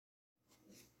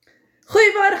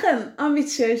Goedemorgen,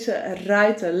 ambitieuze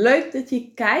ruiter. Leuk dat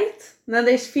je kijkt naar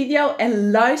deze video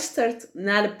en luistert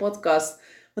naar de podcast.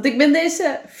 Want ik ben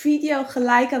deze video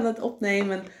gelijk aan het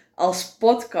opnemen als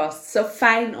podcast. Zo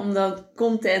fijn om dan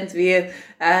content weer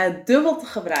dubbel te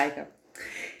gebruiken.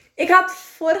 Ik had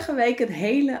vorige week een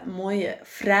hele mooie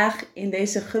vraag in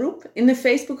deze groep, in de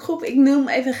Facebookgroep. Ik noem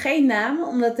even geen namen,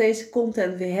 omdat deze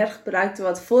content weer hergebruikt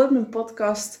wordt voor mijn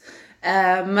podcast.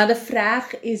 Maar de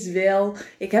vraag is wel,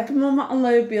 ik heb hem op mijn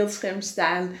andere beeldscherm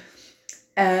staan,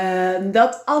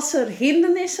 dat als er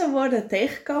hindernissen worden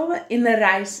tegengekomen in de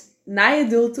reis naar je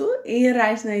doel toe, in je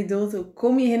reis naar je doel toe,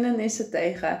 kom je hindernissen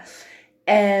tegen.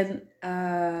 En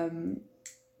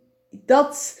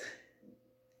dat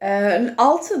een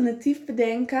alternatief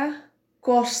bedenken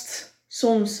kost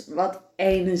soms wat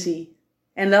energie.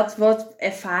 En dat wordt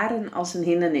ervaren als een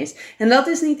hindernis. En dat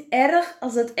is niet erg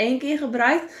als het 1 keer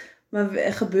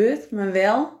gebeurt, maar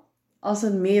wel als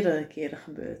het meerdere keren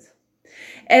gebeurt.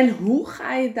 En hoe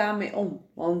ga je daarmee om?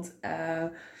 Want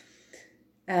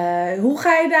hoe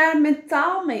ga je daar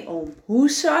mentaal mee om? Hoe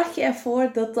zorg je ervoor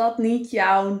dat dat niet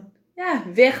jouw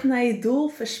weg naar je doel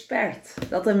verspert?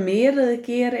 Dat er meerdere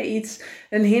keren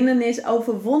een hindernis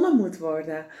overwonnen moet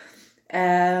worden.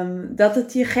 Dat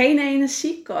het je geen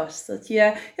energie kost.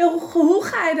 Hoe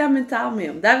ga je daar mentaal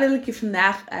mee om? Daar wil ik je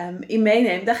vandaag in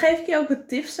meenemen. Daar geef ik je ook wat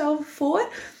tips over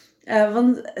voor.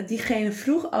 Want diegene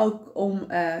vroeg ook om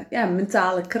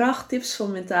mentale kracht, tips voor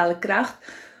mentale kracht.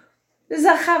 Dus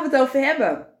daar gaan we het over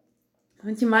hebben.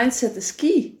 Want je mindset is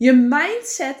key. Je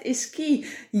mindset is key.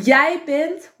 Jij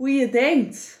bent hoe je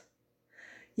denkt.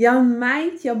 Jouw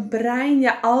mind, jouw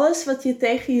brein, alles wat je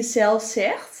tegen jezelf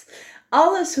zegt,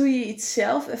 alles hoe je iets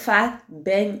zelf ervaart,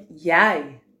 ben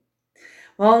jij.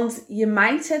 Want je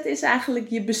mindset is eigenlijk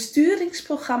je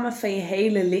besturingsprogramma van je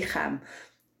hele lichaam.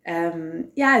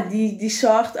 Die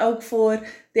zorgt ook voor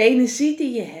de energie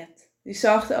die je hebt. Die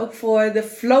zorgt ook voor de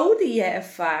flow die je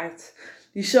ervaart.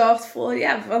 Die zorgt voor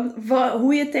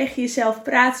hoe je tegen jezelf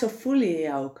praat, zo voel je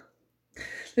je ook.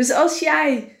 Dus als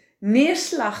jij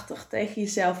neerslachtig tegen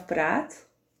jezelf praat,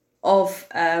 of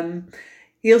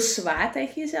heel zwaar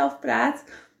tegen jezelf praat,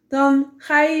 dan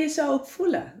ga je je zo ook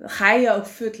voelen. Dan ga je je ook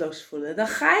futloos voelen. Dan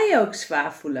ga je je ook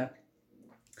zwaar voelen.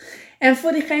 En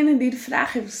voor diegene die de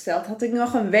vraag heeft gesteld, had ik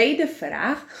nog een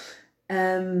wedervraag.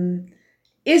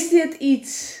 Is dit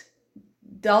iets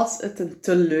dat het een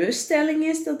teleurstelling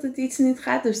is dat het iets niet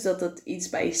gaat? Dus dat het iets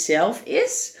bij jezelf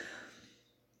is?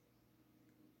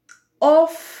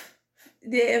 Of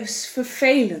het is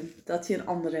vervelend dat je een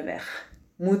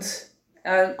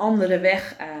andere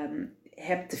weg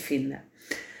hebt te vinden?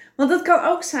 Want het kan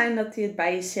ook zijn dat je het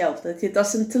bij jezelf, dat je het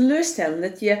als een teleurstelling,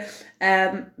 dat je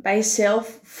bij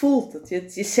jezelf voelt, dat je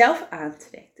het jezelf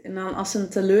aantrekt. En dan als een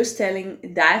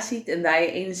teleurstelling daar ziet en daar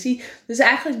je energie, dus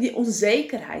eigenlijk die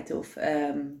onzekerheid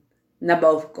naar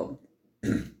boven komt.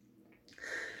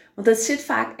 Want het zit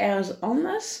vaak ergens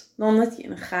anders dan dat je in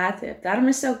de gaten hebt. Daarom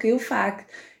is het ook heel vaak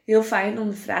heel fijn om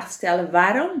de vraag te stellen,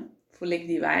 waarom voel ik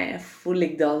die wijn en voel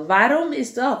ik dat? Waarom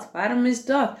is dat? Waarom is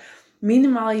dat?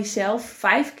 Minimaal jezelf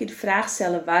 5 keer de vraag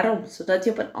stellen waarom, zodat je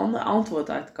op een ander antwoord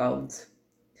uitkomt.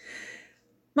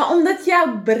 Maar omdat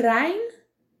jouw brein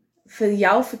voor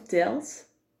jou vertelt,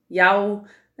 jouw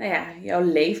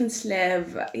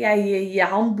levensleven, je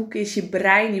handboek is je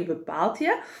brein, die bepaalt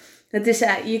je. Het is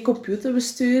je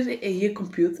computerbestuur, je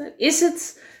computer. Is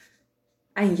het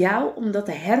aan jou om dat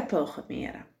te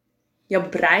herprogrammeren? Jouw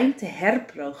brein te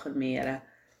herprogrammeren.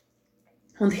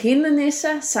 Want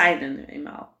hindernissen zijn er nu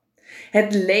eenmaal.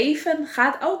 Het leven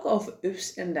gaat ook over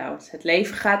ups en downs. Het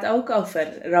leven gaat ook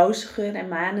over roze geur en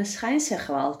maneschijn,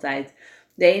 zeggen we altijd.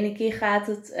 De ene keer gaat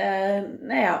het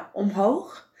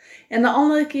omhoog. En de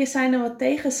andere keer zijn er wat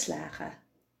tegenslagen.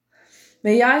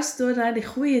 Maar juist door naar die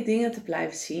goede dingen te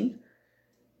blijven zien,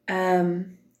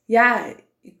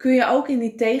 kun je ook in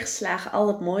die tegenslagen al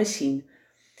het moois zien.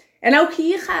 En ook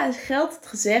hier geldt het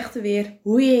gezegde weer,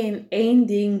 hoe je in 1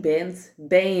 ding bent,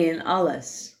 ben je in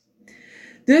alles.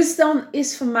 Dus dan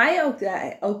is voor mij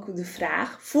ook de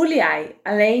vraag, voel jij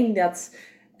alleen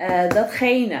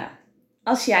datgene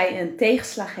als jij een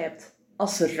tegenslag hebt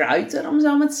als ruiter, om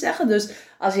zo maar te zeggen. Dus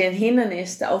als je een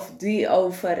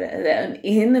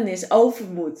hindernis over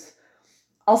moet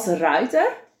als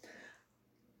ruiter.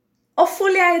 Of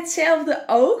voel jij hetzelfde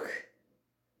ook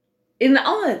in de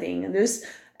andere dingen? Dus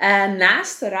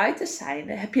naast de ruiter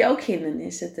zijnde heb je ook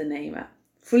hindernissen te nemen.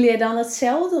 Voel je dan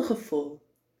hetzelfde gevoel?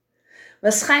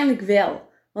 Waarschijnlijk wel.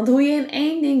 Want hoe je in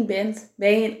 1 ding bent,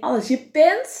 ben je in alles. Je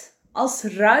bent als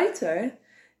ruiter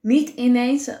niet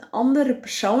ineens een andere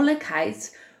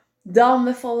persoonlijkheid dan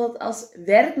bijvoorbeeld als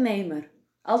werknemer,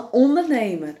 als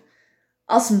ondernemer,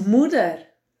 als moeder,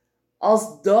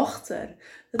 als dochter.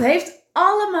 Dat heeft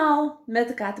allemaal met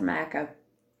elkaar te maken.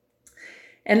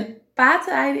 En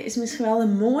paardrijden is misschien wel de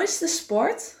mooiste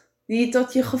sport die je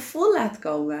tot je gevoel laat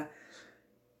komen.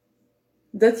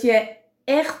 Dat je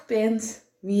echt bent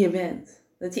wie je bent.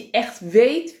 Dat je echt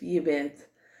weet wie je bent.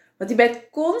 Want je bent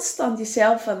constant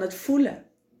jezelf aan het voelen.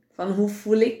 Van hoe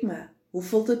voel ik me? Hoe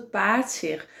voelt het paard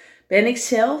zich? Ben ik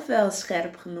zelf wel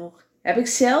scherp genoeg? Heb ik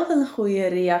zelf een goede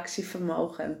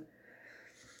reactievermogen?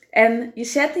 En je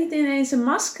zet niet ineens een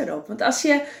masker op. Want als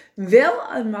je wel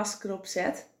een masker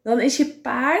opzet, dan is je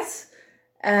paard,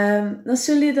 dan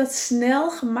zul je dat snel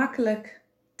gemakkelijk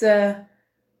te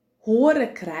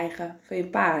horen krijgen van je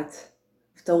paard.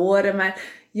 Of te horen, maar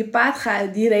je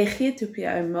paard die reageert op je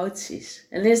emoties.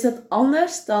 En is dat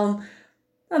anders dan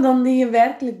die je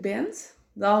werkelijk bent,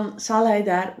 dan zal hij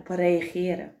daarop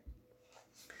reageren.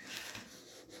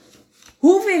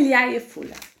 Hoe wil jij je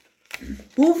voelen?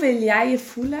 Hoe wil jij je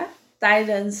voelen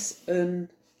tijdens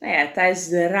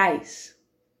de reis?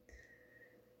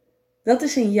 Dat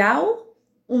is in jou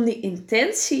om die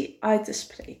intentie uit te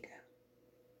spreken.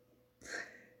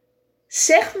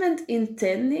 Segment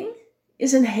intending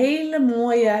is een hele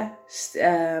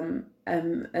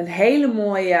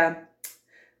mooie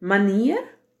manier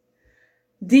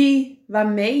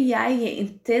waarmee jij je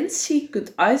intentie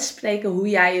kunt uitspreken hoe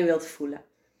jij je wilt voelen.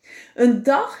 Een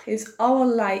dag heeft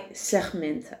allerlei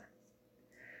segmenten.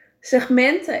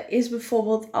 Segmenten is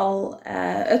bijvoorbeeld al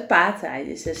het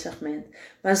paardrijden is een segment.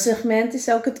 Maar een segment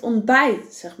is ook het ontbijt.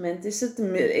 Een segment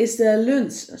is de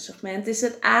lunch. Een segment is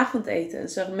het avondeten. Een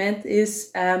segment is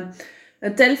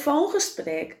een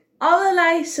telefoongesprek.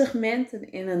 Allerlei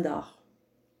segmenten in een dag.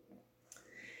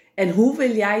 En hoe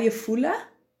wil jij je voelen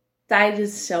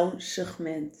tijdens zo'n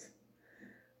segment?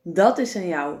 Dat is aan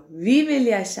jou. Wie wil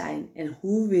jij zijn en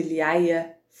hoe wil jij je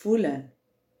voelen?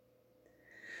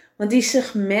 Want die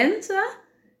segmenten,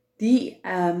 die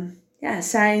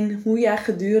zijn hoe jij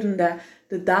gedurende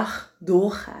de dag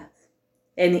doorgaat.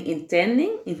 En de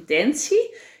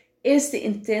intentie, is de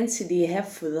intentie die je hebt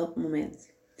voor dat moment.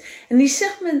 En die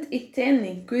segment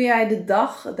intending kun jij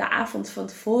de avond van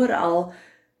tevoren al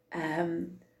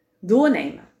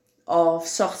doornemen. Of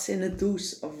 's ochtends in de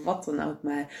douche, of wat dan ook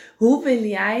maar. Hoe wil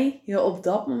jij je op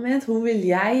dat moment, hoe wil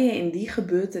jij je in die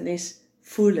gebeurtenis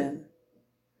voelen?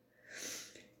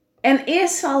 En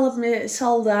eerst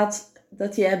zal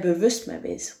dat je er bewust mee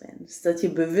bezig bent. Dus dat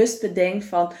je bewust bedenkt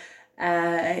van,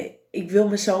 ik wil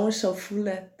me zo en zo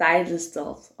voelen tijdens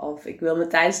dat. Of ik wil me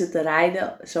tijdens het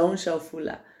rijden zo en zo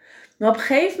voelen. Maar op een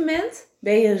gegeven moment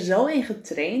ben je er zo in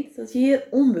getraind dat je hier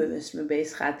onbewust mee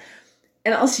bezig gaat.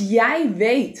 En als jij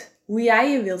weet hoe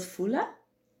jij je wilt voelen,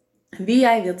 wie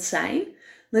jij wilt zijn,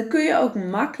 dan kun je ook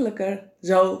makkelijker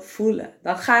zo voelen.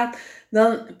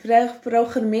 Dan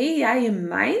programmeer jij je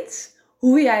mind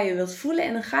hoe jij je wilt voelen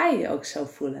en dan ga je je ook zo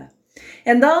voelen.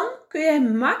 En dan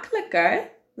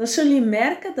zul je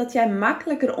merken dat jij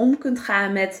makkelijker om kunt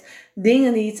gaan met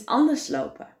dingen die iets anders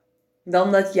lopen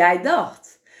dan dat jij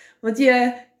dacht. Want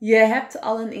je hebt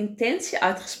al een intentie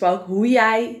uitgesproken hoe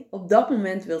jij op dat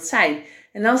moment wilt zijn.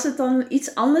 En als het dan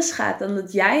iets anders gaat dan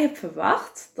dat jij hebt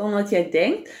verwacht, dan dat jij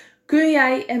denkt, kun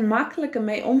jij er makkelijker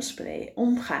mee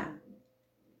omgaan.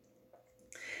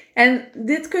 En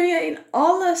dit kun je in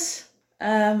alles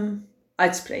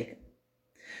uitspreken.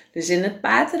 Dus in het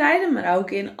paardrijden, maar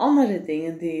ook in andere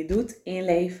dingen die je doet in je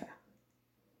leven.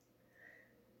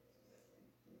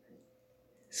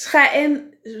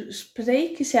 En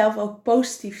spreek jezelf ook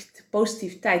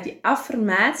positiviteit. Die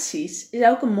affirmaties is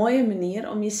ook een mooie manier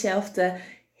om jezelf te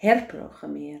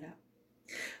herprogrammeren.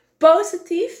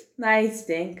 Positief naar iets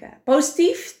denken.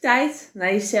 Positiviteit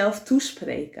naar jezelf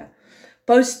toespreken.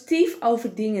 Positief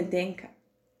over dingen denken.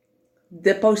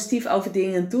 Positief over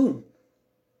dingen doen.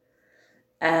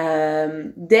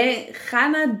 Ga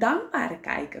naar dankbare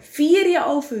kijken. Vier je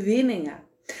overwinningen.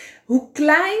 Hoe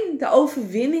klein de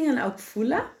overwinningen ook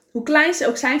voelen, hoe klein ze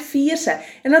ook zijn, vier ze.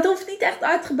 En dat hoeft niet echt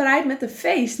uitgebreid met een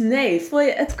feest. Nee,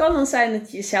 het kan dan zijn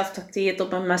dat je jezelf trakteert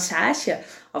op een massage.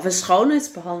 Of een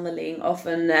schoonheidsbehandeling. Of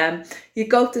je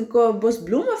koopt een bos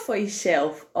bloemen voor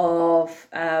jezelf. Of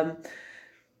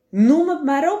noem het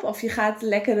maar op. Of je gaat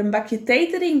lekker een bakje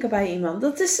thee drinken bij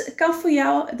iemand. Kan voor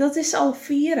jou, dat is al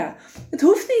vieren. Het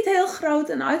hoeft niet heel groot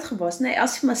en uitgebost. Nee,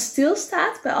 als je maar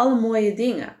stilstaat bij alle mooie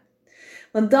dingen.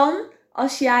 Want dan,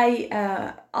 als jij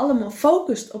allemaal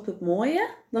focust op het mooie,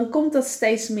 dan komt dat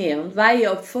steeds meer. Want waar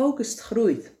je op focust,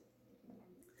 groeit.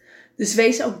 Dus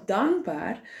wees ook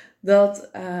dankbaar dat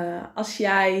als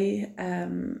jij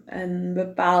een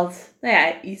bepaald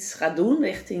iets gaat doen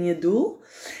richting je doel.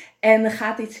 En dan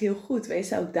gaat iets heel goed.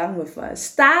 Wees er ook dankbaar voor.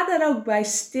 Sta er ook bij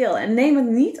stil. En neem het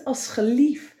niet als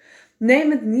gelief.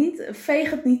 Veeg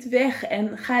het niet weg.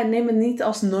 En neem het niet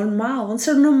als normaal. Want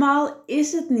zo normaal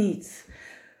is het niet.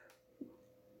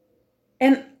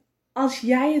 En als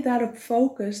jij je daarop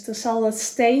focust, dan zal het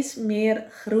steeds meer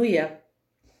groeien.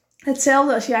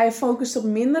 Hetzelfde als jij je focust op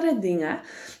mindere dingen.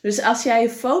 Dus als jij je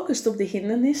focust op de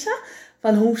hindernissen.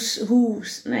 Van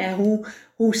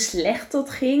hoe slecht dat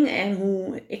ging.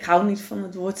 En ik hou niet van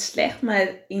het woord slecht. Maar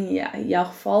in jouw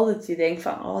geval dat je denkt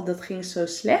van, oh, dat ging zo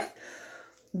slecht.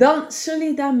 Dan zul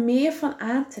je daar meer van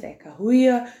aantrekken.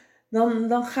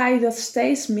 Dan ga je dat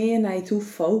steeds meer naar je toe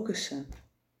focussen.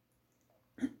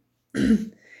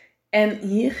 En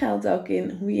hier geldt ook in,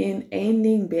 hoe je in één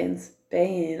ding bent,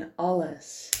 ben je in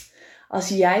alles. Als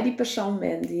jij die persoon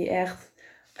bent die echt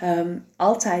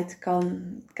altijd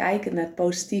kan kijken naar het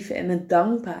positieve en het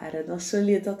dankbare, dan zul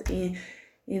je dat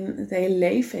in het hele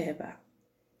leven hebben.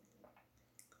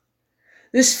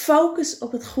 Dus focus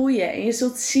op het goede. En je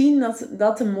zult zien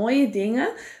dat de mooie dingen,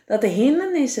 dat de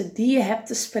hindernissen die je hebt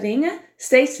te springen,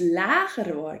 steeds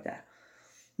lager worden.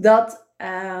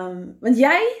 Want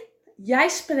jij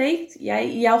spreekt,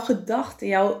 jouw gedachten,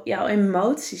 jouw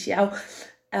emoties, jouw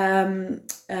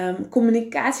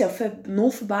communicatie, jouw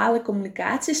non-verbale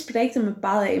communicatie spreekt een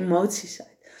bepaalde emoties uit.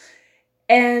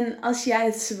 En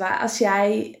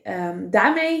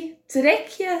daarmee trek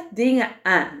je dingen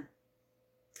aan.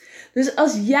 Dus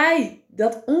als jij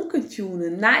dat om kunt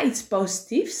tunen naar iets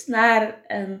positiefs, naar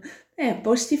een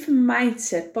positieve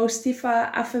mindset,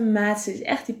 positieve affirmaties,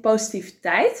 echt die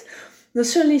positiviteit, dan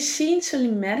zul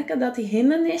je merken dat die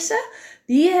hindernissen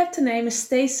die je hebt te nemen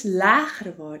steeds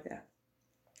lager worden.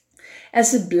 En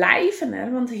ze blijven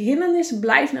er, want de hindernissen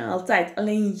blijven er altijd.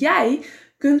 Alleen jij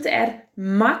kunt er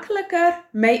makkelijker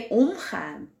mee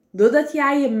omgaan. Doordat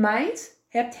jij je mind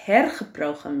hebt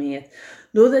hergeprogrammeerd.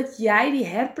 Doordat jij die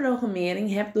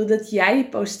herprogrammering hebt. Doordat jij die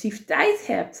positiviteit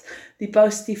hebt. Die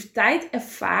positiviteit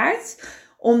ervaart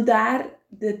om daar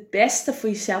het beste voor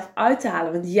jezelf uit te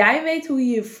halen. Want jij weet hoe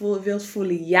je je wilt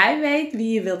voelen. Jij weet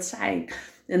wie je wilt zijn.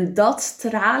 En dat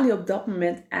straal je op dat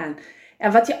moment aan.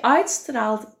 En wat je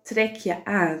uitstraalt, trek je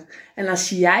aan. En als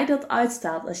jij dat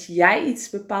uitstraalt, als jij iets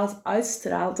bepaald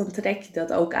uitstraalt, dan trek je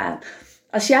dat ook aan.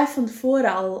 Als jij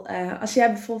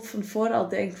bijvoorbeeld van tevoren al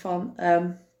denkt van,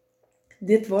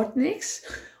 dit wordt niks.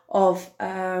 Of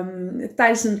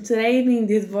tijdens een training,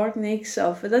 dit wordt niks.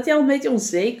 Of dat je al een beetje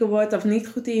onzeker wordt of niet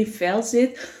goed in je vel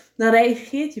zit. Dan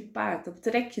reageert je paard. Dan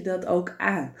trek je dat ook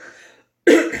aan.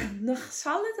 Dan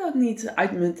zal het ook niet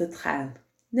uitmuntend gaan.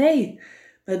 Nee,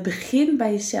 maar het begint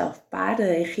bij jezelf. Paarden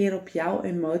reageren op jouw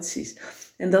emoties.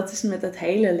 En dat is met het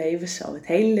hele leven zo. Het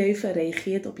hele leven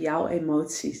reageert op jouw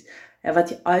emoties. En wat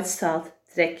je uitstraalt,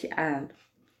 trek je aan.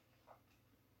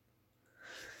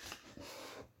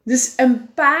 Dus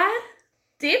een paar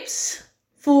tips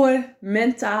voor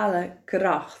mentale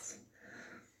kracht.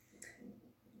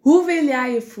 Hoe wil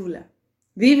jij je voelen?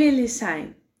 Wie wil je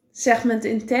zijn? Segment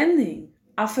intending,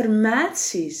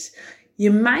 affirmaties,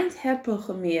 je mind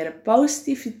herprogrammeren,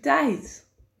 positiviteit.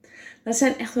 Dat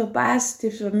zijn echt wel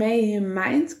basistips waarmee je je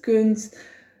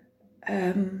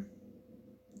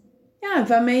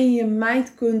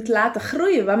mind kunt laten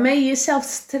groeien. Waarmee je jezelf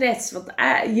stretcht. Want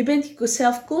je bent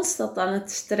jezelf constant aan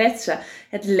het stretchen.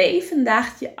 Het leven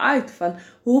daagt je uit. Van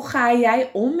hoe ga jij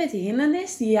om met die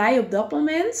hindernis die jij op dat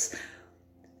moment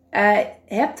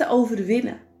hebt te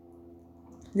overwinnen.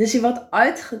 Dus je wordt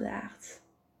uitgedaagd.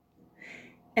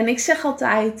 En ik zeg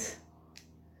altijd,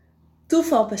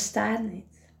 toeval bestaat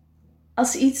niet.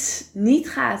 Als iets niet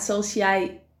gaat zoals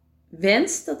jij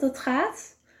wenst dat het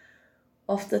gaat,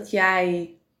 of dat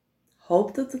jij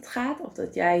hoopt dat het gaat, of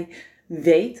dat jij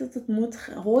weet dat het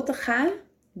hoort te gaan,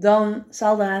 dan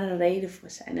zal daar een reden voor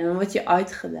zijn. En dan word je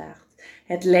uitgedaagd.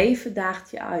 Het leven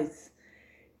daagt je uit.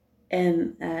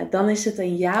 En dan is het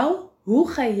aan jou, hoe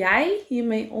ga jij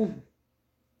hiermee om?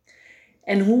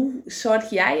 En hoe zorg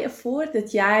jij ervoor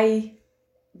dat jij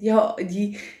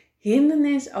die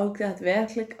hindernis ook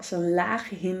daadwerkelijk als een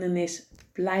lage hindernis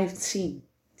blijft zien?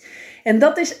 En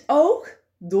dat is ook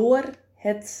door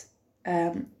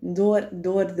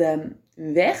de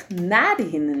weg naar die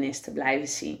hindernis te blijven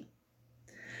zien.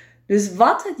 Dus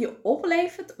wat het je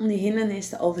oplevert om die hindernis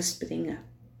te overspringen.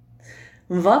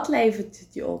 Wat levert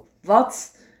het je op?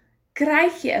 Wat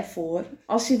krijg je ervoor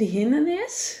als je die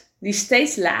hindernis, die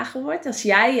steeds lager wordt, als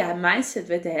jij je mindset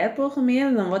weet te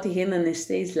herprogrammeren, dan wordt die hindernis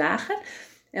steeds lager.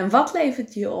 En wat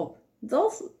levert je op?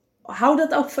 Hou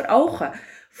dat ook voor ogen.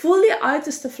 Voel je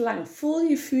uiterste verlangen. Voel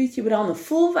je vuurtje branden.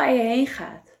 Voel waar je heen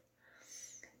gaat.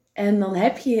 En dan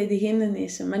heb je die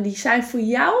hindernissen. Maar die zijn voor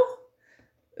jou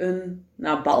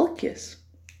balkjes.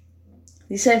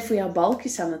 Die zijn voor jou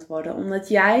balkjes aan het worden. Omdat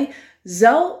jij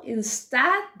zo in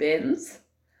staat bent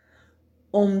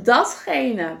om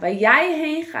datgene waar jij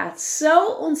heen gaat zo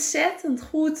ontzettend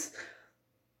goed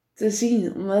te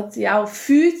zien. Omdat jouw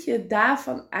vuurtje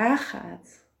daarvan aangaat.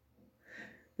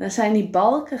 Dan zijn die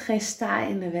balken geen sta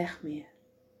in de weg meer.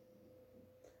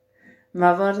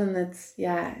 Maar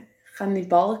gaan die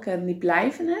balken niet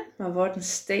blijven er, maar worden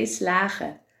steeds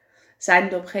lager. Zijn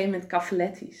er op een gegeven moment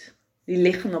cavalettis. Die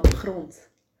liggen op de grond.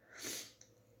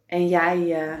 En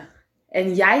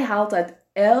jij haalt uit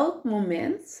elk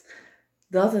moment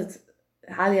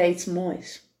haal jij iets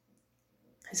moois.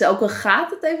 Dus ook al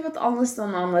gaat het even wat anders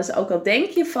dan anders. Ook al denk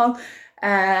je van,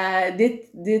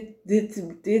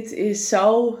 dit is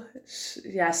zo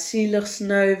zielig,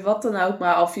 sneu, wat dan ook.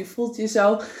 Maar of je voelt je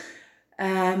zo,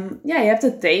 je hebt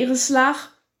een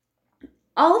tegenslag.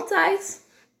 Altijd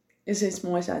is er iets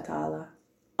moois uithalen.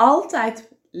 Altijd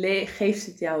geeft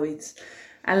het jou iets.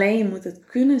 Alleen je moet het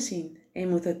kunnen zien en je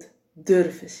moet het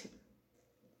durven zien.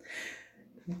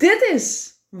 Dit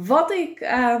is wat ik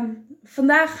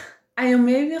vandaag aan jou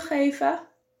mee wil geven.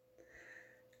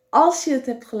 Als je het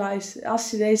hebt geluisterd,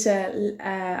 als je deze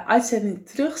uitzending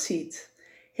terugziet,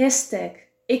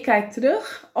 #ik kijk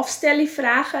terug of stel je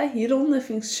vragen hieronder,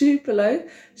 vind ik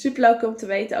superleuk. Superleuk om te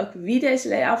weten ook wie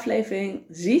deze aflevering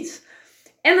ziet.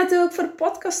 En natuurlijk voor de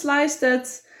podcast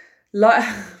luistert,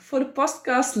 voor de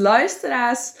podcast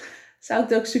luisteraars, zou ik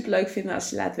het ook superleuk vinden als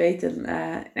je laat weten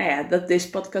dat deze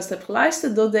podcast hebt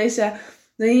geluisterd. Door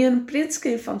hier een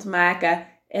printscreen van te maken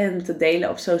en te delen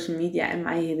op social media en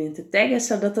mij hierin te taggen.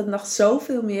 Zodat er nog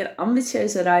zoveel meer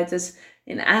ambitieuze ruiters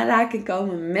in aanraking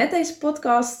komen met deze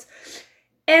podcast.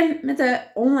 En met de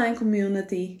online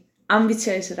community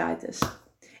ambitieuze ruiters.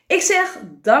 Ik zeg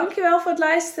dankjewel voor het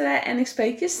luisteren en ik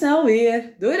spreek je snel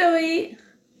weer. Doei doei!